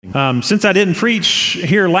Since I didn't preach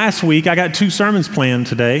here last week, I got 2 sermons planned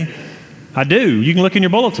today. I do. You can look in your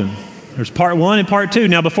bulletin. There's part 1 and part 2.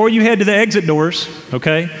 Now, before you head to the exit doors,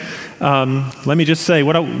 okay, let me just say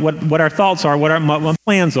what our thoughts are, what my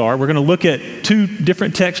plans are. We're going to look at 2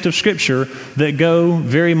 different texts of Scripture that go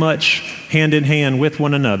very much hand in hand with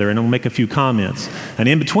one another, and I'll make a few comments. And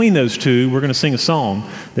in between those 2, we're going to sing a song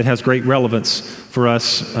that has great relevance for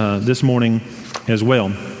us this morning as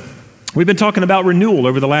well. We've been talking about renewal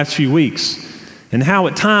over the last few weeks and how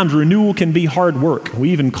at times renewal can be hard work. We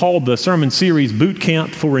even called the sermon series Boot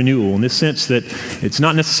Camp for Renewal, in this sense that it's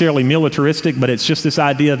not necessarily militaristic, but it's just this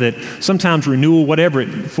idea that sometimes renewal, whatever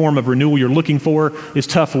form of renewal you're looking for, is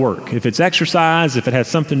tough work. If it's exercise, if it has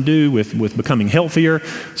something to do with becoming healthier,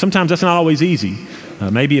 sometimes that's not always easy.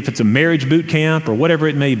 Maybe if it's a marriage boot camp or whatever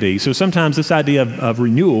it may be. So sometimes this idea of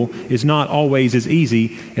renewal is not always as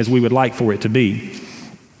easy as we would like for it to be.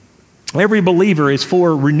 Every believer is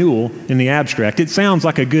for renewal in the abstract. It sounds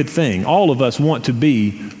like a good thing. All of us want to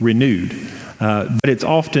be renewed. But it's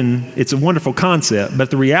a wonderful concept,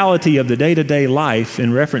 but the reality of the day-to-day life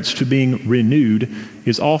in reference to being renewed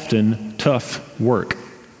is often tough work.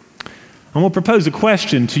 I'm going to propose a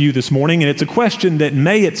question to you this morning, and it's a question that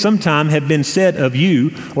may at some time have been said of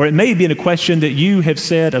you, or it may be a question that you have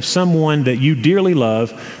said of someone that you dearly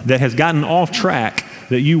love that has gotten off track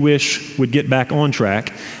that you wish would get back on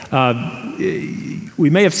track. We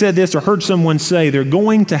may have said this or heard someone say they're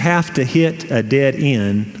going to have to hit a dead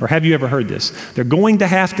end, or have you ever heard this? They're going to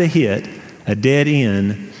have to hit a dead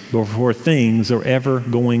end before things are ever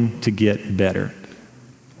going to get better.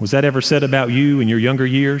 Was that ever said about you in your younger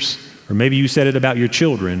years? Or maybe you said it about your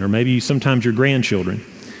children, or maybe sometimes your grandchildren.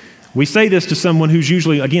 We say this to someone who's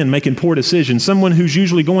usually, again, making poor decisions, someone who's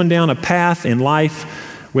usually going down a path in life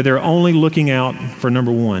where they're only looking out for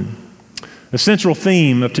number one. The central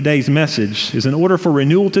theme of today's message is in order for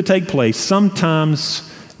renewal to take place,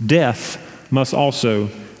 sometimes death must also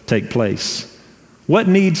take place. What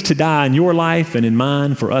needs to die in your life and in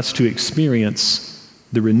mine for us to experience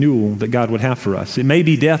the renewal that God would have for us? It may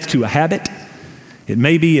be death to a habit. It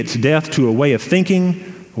may be it's death to a way of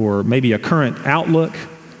thinking or maybe a current outlook.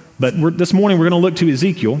 But this morning we're going to look to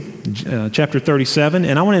Ezekiel chapter 37,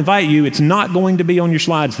 and I want to invite you, it's not going to be on your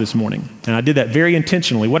slides this morning. And I did that very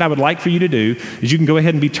intentionally. What I would like for you to do is you can go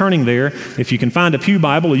ahead and be turning there. If you can find a pew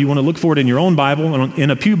Bible or you want to look for it in your own Bible,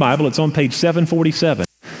 in a pew Bible, it's on page 747.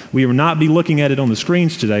 We will not be looking at it on the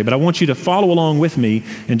screens today, but I want you to follow along with me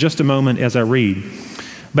in just a moment as I read.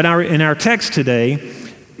 But in our text today,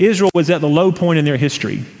 Israel was at the low point in their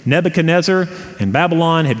history. Nebuchadnezzar and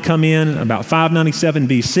Babylon had come in about 597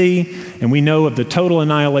 BC, and we know of the total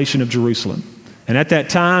annihilation of Jerusalem. And at that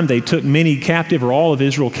time, they took many captive, or all of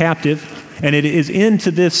Israel captive, and it is into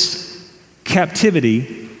this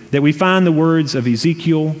captivity that we find the words of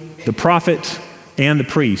Ezekiel, the prophet, and the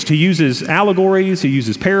priest. He uses allegories, he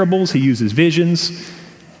uses parables, he uses visions,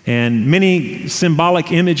 and many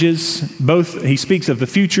symbolic images. Both he speaks of the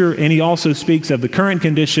future and he also speaks of the current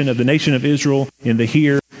condition of the nation of Israel in the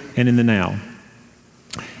here and in the now.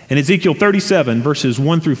 In Ezekiel 37, verses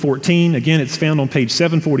 1 through 14, again, it's found on page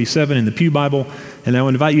 747 in the Pew Bible, and I will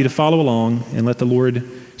invite you to follow along and let the Lord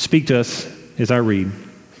speak to us as I read.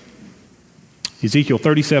 Ezekiel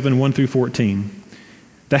 37, 1 through 14.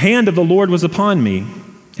 The hand of the Lord was upon me,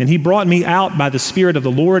 and he brought me out by the Spirit of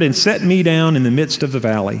the Lord and set me down in the midst of the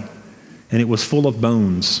valley, and it was full of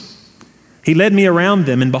bones. He led me around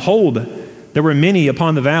them, and behold, there were many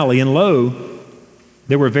upon the valley, and lo,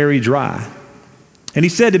 they were very dry. And he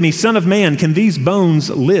said to me, Son of man, can these bones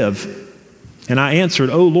live? And I answered,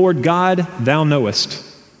 O Lord God, thou knowest.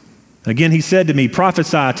 Again he said to me,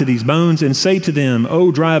 Prophesy to these bones, and say to them,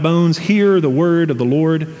 O dry bones, hear the word of the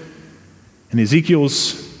Lord. And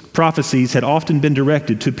Ezekiel's prophecies had often been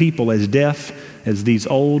directed to people as deaf as these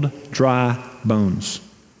old, dry bones.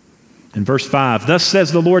 In verse 5, Thus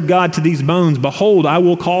says the Lord God to these bones, Behold, I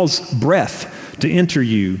will cause breath to enter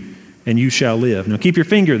you, and you shall live. Now keep your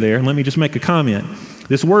finger there, and let me just make a comment.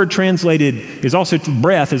 This word translated is also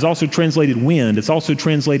breath, is also translated wind. It's also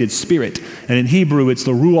translated spirit. And in Hebrew, it's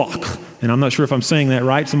the ruach. And I'm not sure if I'm saying that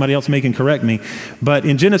right. Somebody else may can correct me. But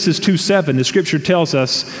in Genesis 2:7, the scripture tells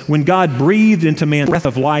us when God breathed into man the breath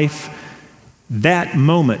of life, that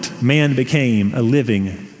moment man became a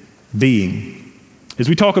living being. As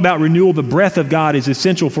we talk about renewal, the breath of God is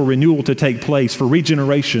essential for renewal to take place, for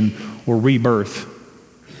regeneration or rebirth.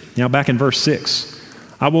 Now back in verse 6.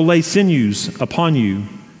 I will lay sinews upon you,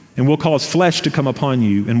 and will cause flesh to come upon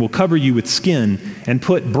you, and will cover you with skin, and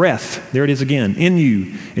put breath, there it is again, in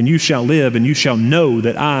you, and you shall live, and you shall know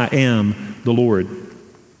that I am the Lord.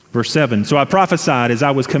 Verse 7, so I prophesied as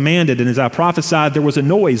I was commanded, and as I prophesied there was a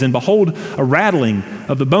noise, and behold, a rattling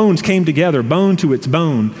of the bones came together, bone to its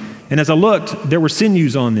bone. And as I looked, there were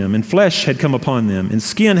sinews on them, and flesh had come upon them, and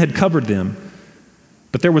skin had covered them,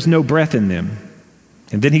 but there was no breath in them.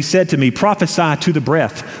 And then he said to me, prophesy to the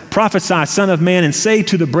breath, prophesy, son of man, and say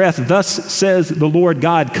to the breath, thus says the Lord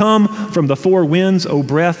God, come from the four winds, O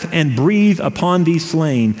breath, and breathe upon these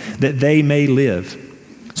slain, that they may live.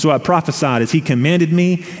 So I prophesied as he commanded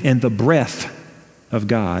me, and the breath of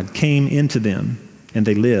God came into them, and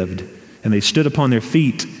they lived, and they stood upon their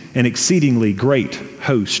feet, an exceedingly great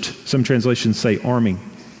host. Some translations say army.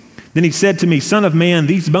 Then he said to me, son of man,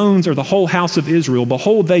 these bones are the whole house of Israel.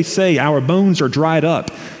 Behold, they say, our bones are dried up,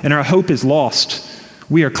 and our hope is lost.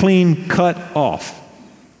 We are clean cut off.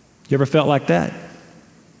 You ever felt like that?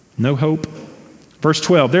 No hope? Verse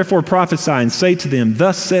 12, therefore prophesy and say to them,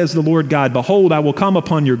 thus says the Lord God, behold, I will come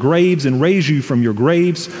upon your graves and raise you from your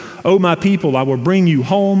graves. O my people, I will bring you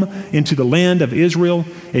home into the land of Israel,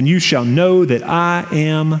 and you shall know that I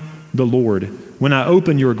am the Lord. When I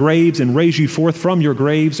open your graves and raise you forth from your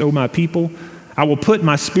graves, O my people, I will put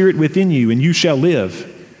my spirit within you, and you shall live.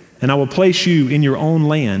 And I will place you in your own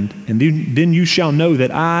land, and then you shall know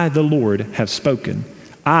that I, the Lord, have spoken.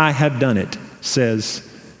 I have done it, says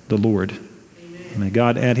the Lord. May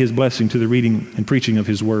God add his blessing to the reading and preaching of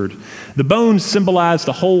his word. The bones symbolize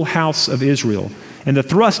the whole house of Israel. And the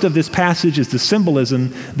thrust of this passage is the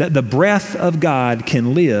symbolism that the breath of God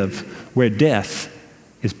can live where death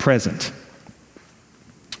is present.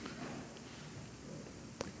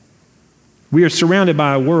 We are surrounded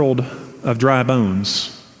by a world of dry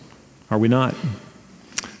bones, are we not?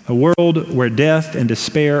 A world where death and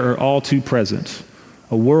despair are all too present.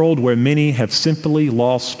 A world where many have simply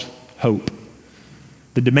lost hope.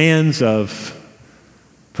 The demands of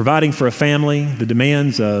providing for a family, the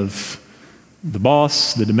demands of the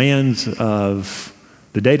boss, the demands of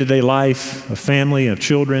the day-to-day life of family, of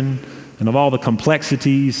children, and of all the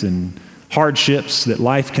complexities and hardships that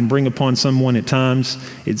life can bring upon someone at times,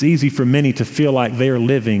 it's easy for many to feel like they are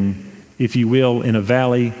living, if you will, in a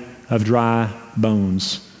valley of dry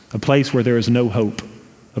bones, a place where there is no hope,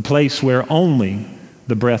 a place where only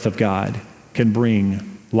the breath of God can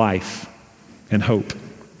bring life and hope.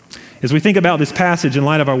 As we think about this passage in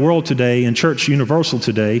light of our world today and Church Universal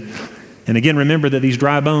today, and again remember that these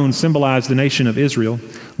dry bones symbolize the nation of Israel,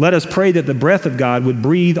 let us pray that the breath of God would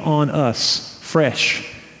breathe on us fresh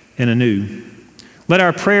and anew. Let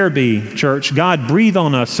our prayer be, church, God, breathe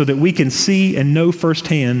on us so that we can see and know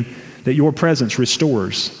firsthand that your presence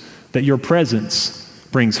restores, that your presence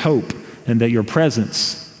brings hope, and that your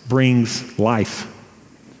presence brings life.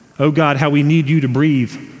 Oh God, how we need you to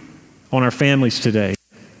breathe on our families today,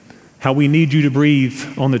 how we need you to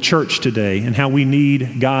breathe on the church today, and how we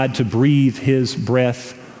need God to breathe his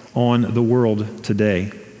breath on the world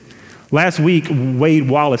today. Last week, Wade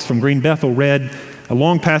Wallace from Green Bethel read a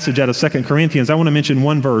long passage out of 2 Corinthians. I want to mention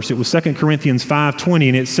one verse. It was 2 Corinthians 5:20,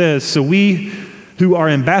 and it says, so we who are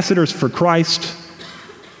ambassadors for Christ,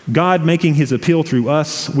 God making his appeal through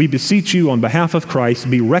us, we beseech you on behalf of Christ,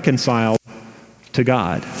 be reconciled to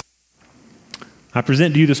God. I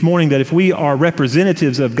present to you this morning that if we are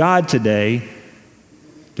representatives of God today,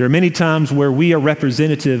 there are many times where we are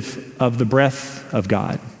representative of the breath of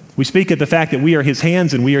God. We speak of the fact that we are his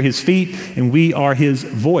hands and we are his feet and we are his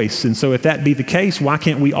voice. And so if that be the case, why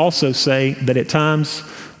can't we also say that at times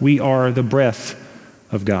we are the breath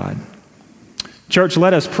of God? Church,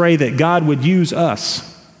 let us pray that God would use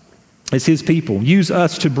us as his people, use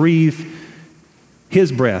us to breathe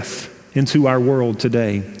his breath into our world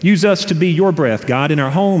today. Use us to be your breath, God, in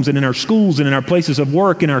our homes and in our schools and in our places of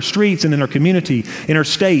work, in our streets and in our community, in our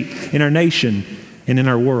state, in our nation, and in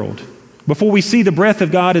our world. Before we see the breath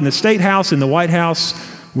of God in the State House, in the White House,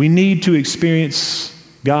 we need to experience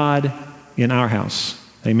God in our house.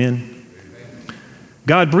 Amen.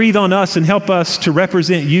 God, breathe on us and help us to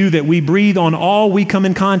represent you, that we breathe on all we come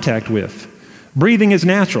in contact with. Breathing is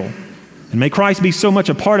natural. And may Christ be so much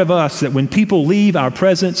a part of us that when people leave our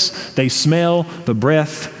presence, they smell the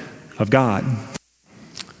breath of God. I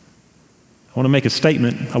want to make a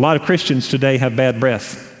statement. A lot of Christians today have bad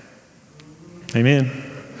breath. Amen.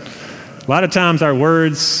 A lot of times our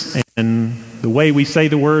words and the way we say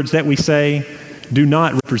the words that we say do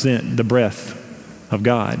not represent the breath of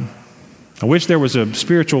God. I wish there was a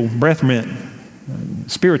spiritual breath mint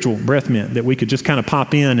that we could just kind of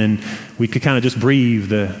pop in and we could kind of just breathe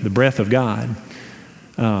the breath of God.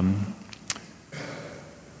 My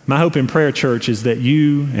hope in prayer, church, is that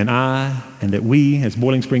you and I and that we as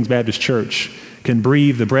Boiling Springs Baptist Church can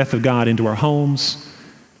breathe the breath of God into our homes,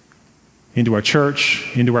 into our church,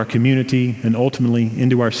 into our community, and ultimately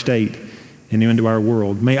into our state and into our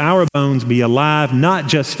world. May our bones be alive, not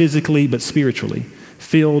just physically, but spiritually,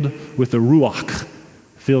 filled with the Ruach,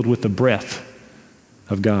 filled with the breath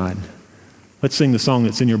of God. Let's sing the song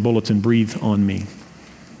that's in your bulletin, Breathe on Me.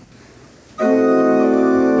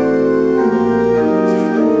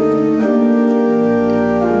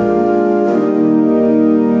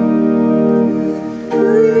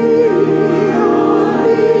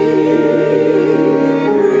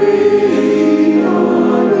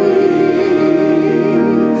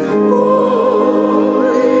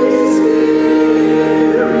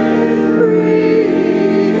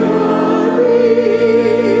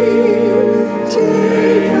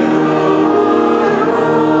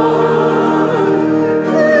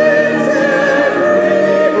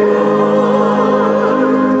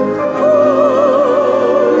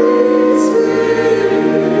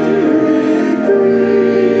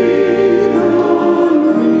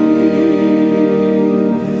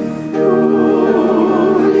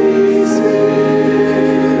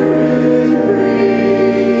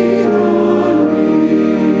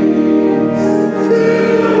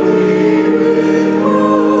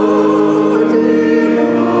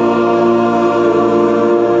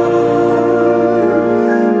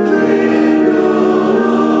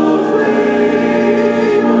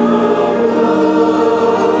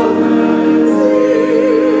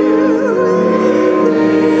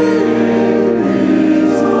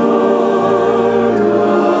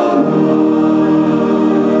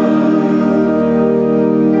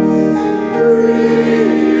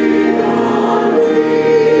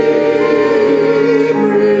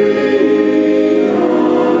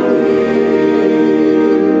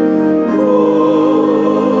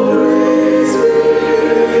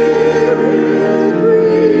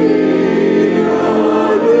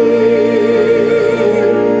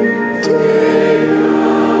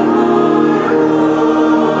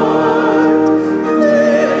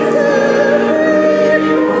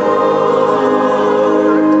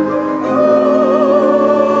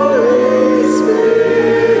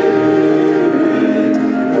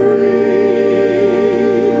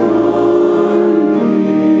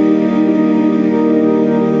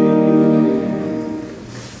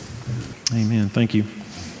 Thank you.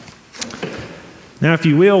 Now, if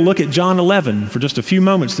you will, look at John 11 for just a few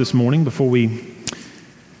moments this morning before we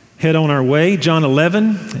head on our way. John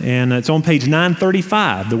 11, and it's on page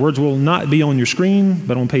 935. The words will not be on your screen,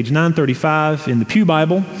 but on page 935 in the Pew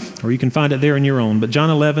Bible, or you can find it there in your own. But John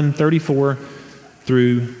 11, 34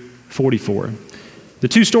 through 44. The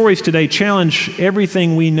two stories today challenge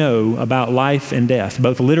everything we know about life and death,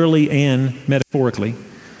 both literally and metaphorically.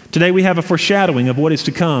 Today we have a foreshadowing of what is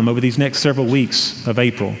to come over these next several weeks of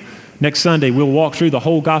April. Next Sunday, we'll walk through the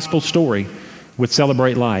whole gospel story with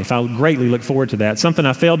Celebrate Life. I greatly look forward to that. Something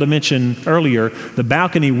I failed to mention earlier, the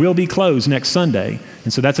balcony will be closed next Sunday.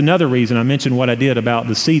 And so that's another reason I mentioned what I did about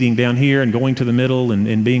the seating down here and going to the middle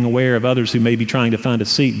and being aware of others who may be trying to find a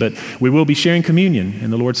seat. But we will be sharing communion in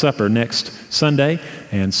the Lord's Supper next Sunday.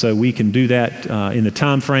 And so we can do that in the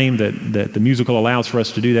time frame that the musical allows for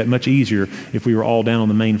us to do that much easier if we were all down on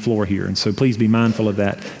the main floor here. And so please be mindful of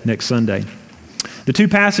that next Sunday. The two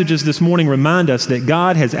passages this morning remind us that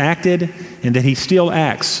God has acted and that he still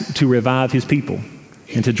acts to revive his people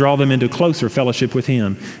and to draw them into closer fellowship with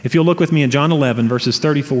him. If you'll look with me in John 11, verses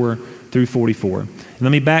 34 through 44. And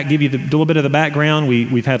let me give you a little bit of the background.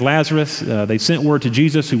 We've had Lazarus. They sent word to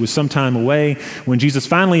Jesus, who was some time away. When Jesus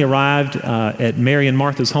finally arrived at Mary and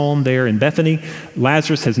Martha's home there in Bethany,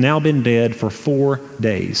 Lazarus has now been dead for 4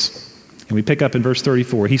 days. And we pick up in verse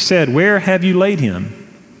 34. He said, "Where have you laid him?"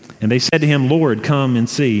 And they said to him, "Lord, come and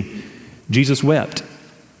see." Jesus wept.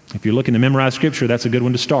 If you're looking to memorize scripture, that's a good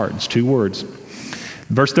one to start. It's 2 words.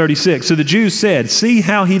 Verse 36, so the Jews said, "See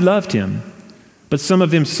how he loved him." But some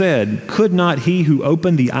of them said, "Could not he who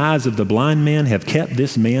opened the eyes of the blind man have kept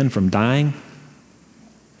this man from dying?"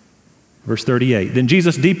 Verse 38, then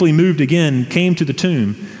Jesus, deeply moved again, came to the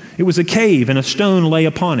tomb. It was a cave, and a stone lay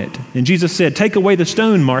upon it. And Jesus said, "Take away the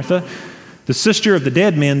stone, Martha." The sister of the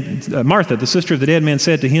dead man, Martha, the sister of the dead man,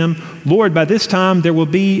 said to him, "Lord, by this time there will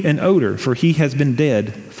be an odor, for he has been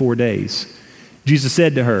dead 4 days." Jesus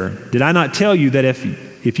said to her, "Did I not tell you that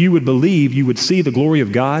if you would believe, you would see the glory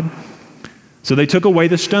of God?" So they took away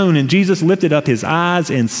the stone, and Jesus lifted up his eyes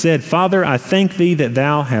and said, "Father, I thank thee that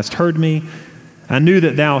thou hast heard me. I knew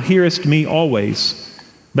that thou hearest me always.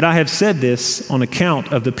 But I have said this on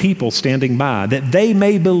account of the people standing by, that they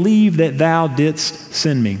may believe that thou didst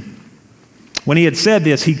send me." When he had said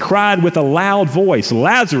this, he cried with a loud voice,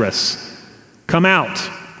 "Lazarus, come out."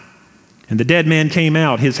 And the dead man came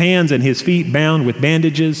out, his hands and his feet bound with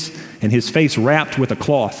bandages, and his face wrapped with a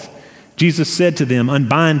cloth. Jesus said to them,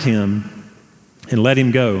 "Unbind him and let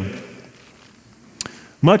him go."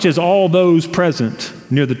 Much as all those present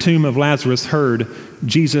near the tomb of Lazarus heard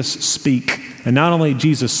Jesus speak, and not only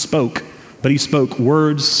Jesus spoke, but he spoke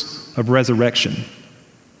words of resurrection,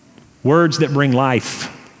 words that bring life.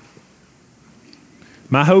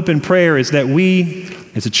 My hope and prayer is that we,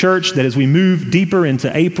 as a church, that as we move deeper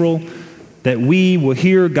into April, that we will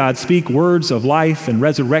hear God speak words of life and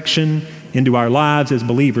resurrection into our lives as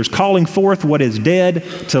believers, calling forth what is dead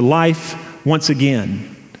to life once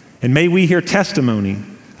again. And may we hear testimony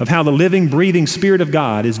of how the living, breathing Spirit of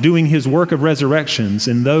God is doing his work of resurrections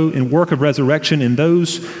in those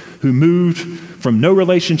who moved from no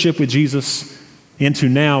relationship with Jesus into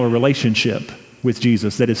now a relationship with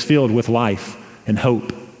Jesus that is filled with life and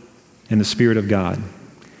hope and the Spirit of God.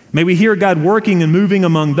 May we hear God working and moving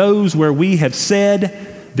among those where we have said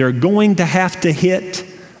they're going to have to hit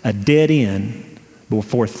a dead end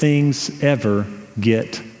before things ever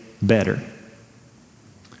get better.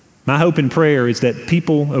 My hope and prayer is that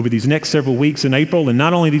people over these next several weeks in April, and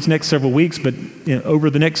not only these next several weeks, but over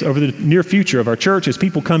the near future of our church, as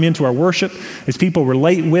people come into our worship, as people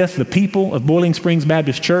relate with the people of Boiling Springs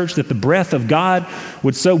Baptist Church, that the breath of God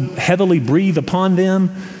would so heavily breathe upon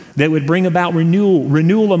them that would bring about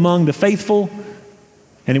renewal among the faithful,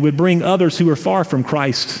 and it would bring others who are far from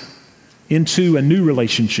Christ into a new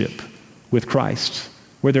relationship with Christ,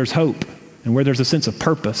 where there's hope and where there's a sense of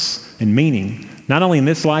purpose and meaning, not only in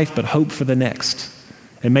this life, but hope for the next.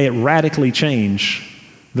 And may it radically change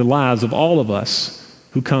the lives of all of us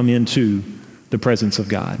who come into the presence of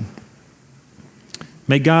God.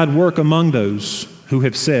 May God work among those who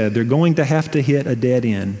have said they're going to have to hit a dead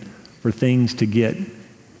end for things to get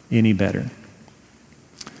any better.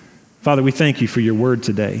 Father, we thank you for your word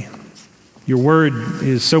today. Your word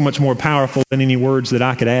is so much more powerful than any words that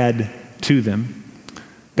I could add to them.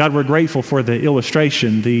 God, we're grateful for the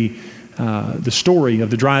illustration, the story of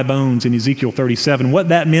the dry bones in Ezekiel 37, what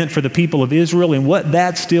that meant for the people of Israel and what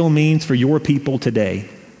that still means for your people today.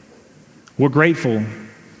 We're grateful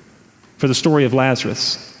for the story of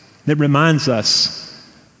Lazarus that reminds us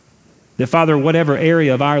that, Father, whatever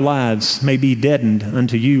area of our lives may be deadened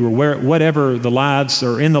unto you, or whatever the lives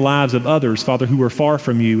or in the lives of others, Father, who are far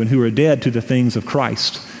from you and who are dead to the things of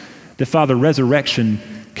Christ, that, Father, resurrection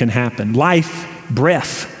can happen. Life,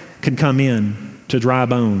 breath can come in to dry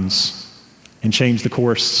bones and change the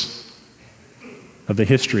course of the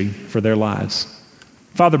history for their lives.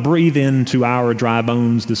 Father, breathe into our dry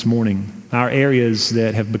bones this morning, our areas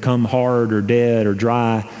that have become hard or dead or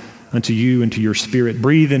dry unto you and to your Spirit.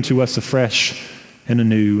 Breathe into us afresh and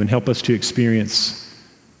anew, and help us to experience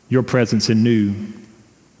your presence in new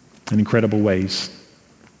and incredible ways.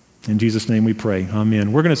 In Jesus' name we pray.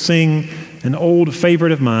 Amen. We're going to sing an old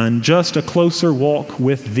favorite of mine, Just a Closer Walk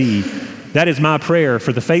with Thee. That is my prayer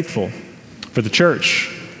for the faithful, for the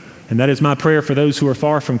church, and that is my prayer for those who are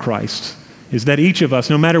far from Christ, is that each of us,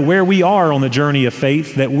 no matter where we are on the journey of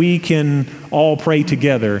faith, that we can all pray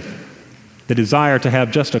together the desire to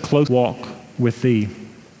have just a close walk with Thee.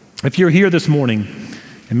 If you're here this morning,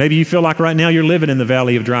 and maybe you feel like right now you're living in the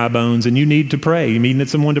valley of dry bones and you need to pray, you need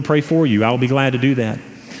someone to pray for you, I'll be glad to do that.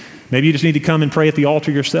 Maybe you just need to come and pray at the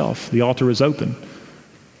altar yourself. The altar is open.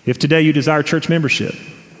 If today you desire church membership,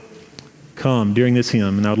 come during this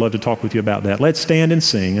hymn, and I would love to talk with you about that. Let's stand and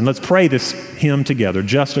sing, and let's pray this hymn together,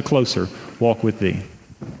 Just a Closer Walk with Thee.